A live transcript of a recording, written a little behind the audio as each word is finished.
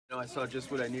I saw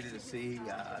just what I needed to see.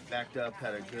 Backed up,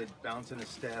 had a good bounce in his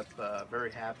step.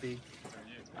 Very happy.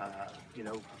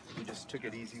 We just took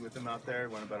it easy with him out there.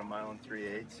 Went about a mile and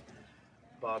 3/8.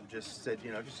 Bob just said,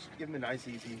 just give him a nice,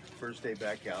 easy first day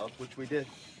back gallop, which we did.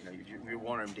 We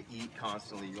want him to eat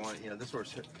constantly. This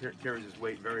horse carries his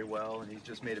weight very well, and he's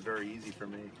just made it very easy for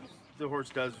me. The horse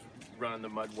does run in the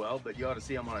mud well, but you ought to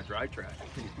see him on a dry track.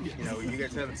 You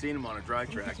guys haven't seen him on a dry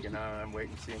track. I'm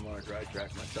waiting to see him on a dry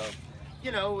track myself.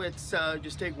 It's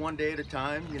just take one day at a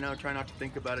time. Try not to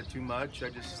think about it too much. I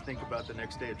just think about the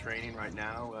next day of training right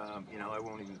now. I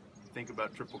won't even think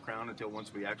about Triple Crown until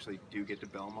once we actually do get to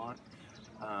Belmont.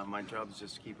 My job is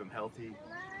just to keep him healthy,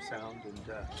 sound, and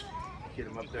get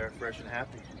him up there fresh and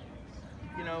happy.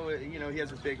 He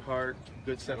has a big heart,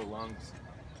 good set of lungs.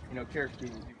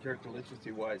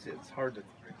 Characteristic-wise, it's hard to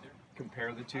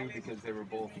compare the two because they were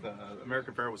both.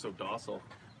 American Pharoah was so docile,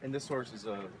 and this horse is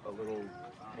a little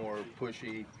more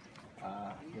pushy.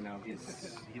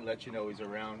 He lets you know he's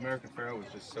around. American Pharoah was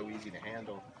just so easy to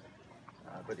handle.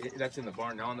 But that's in the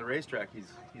barn. Now on the racetrack,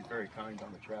 he's very kind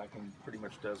on the track and pretty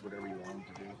much does whatever you want him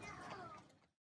to do.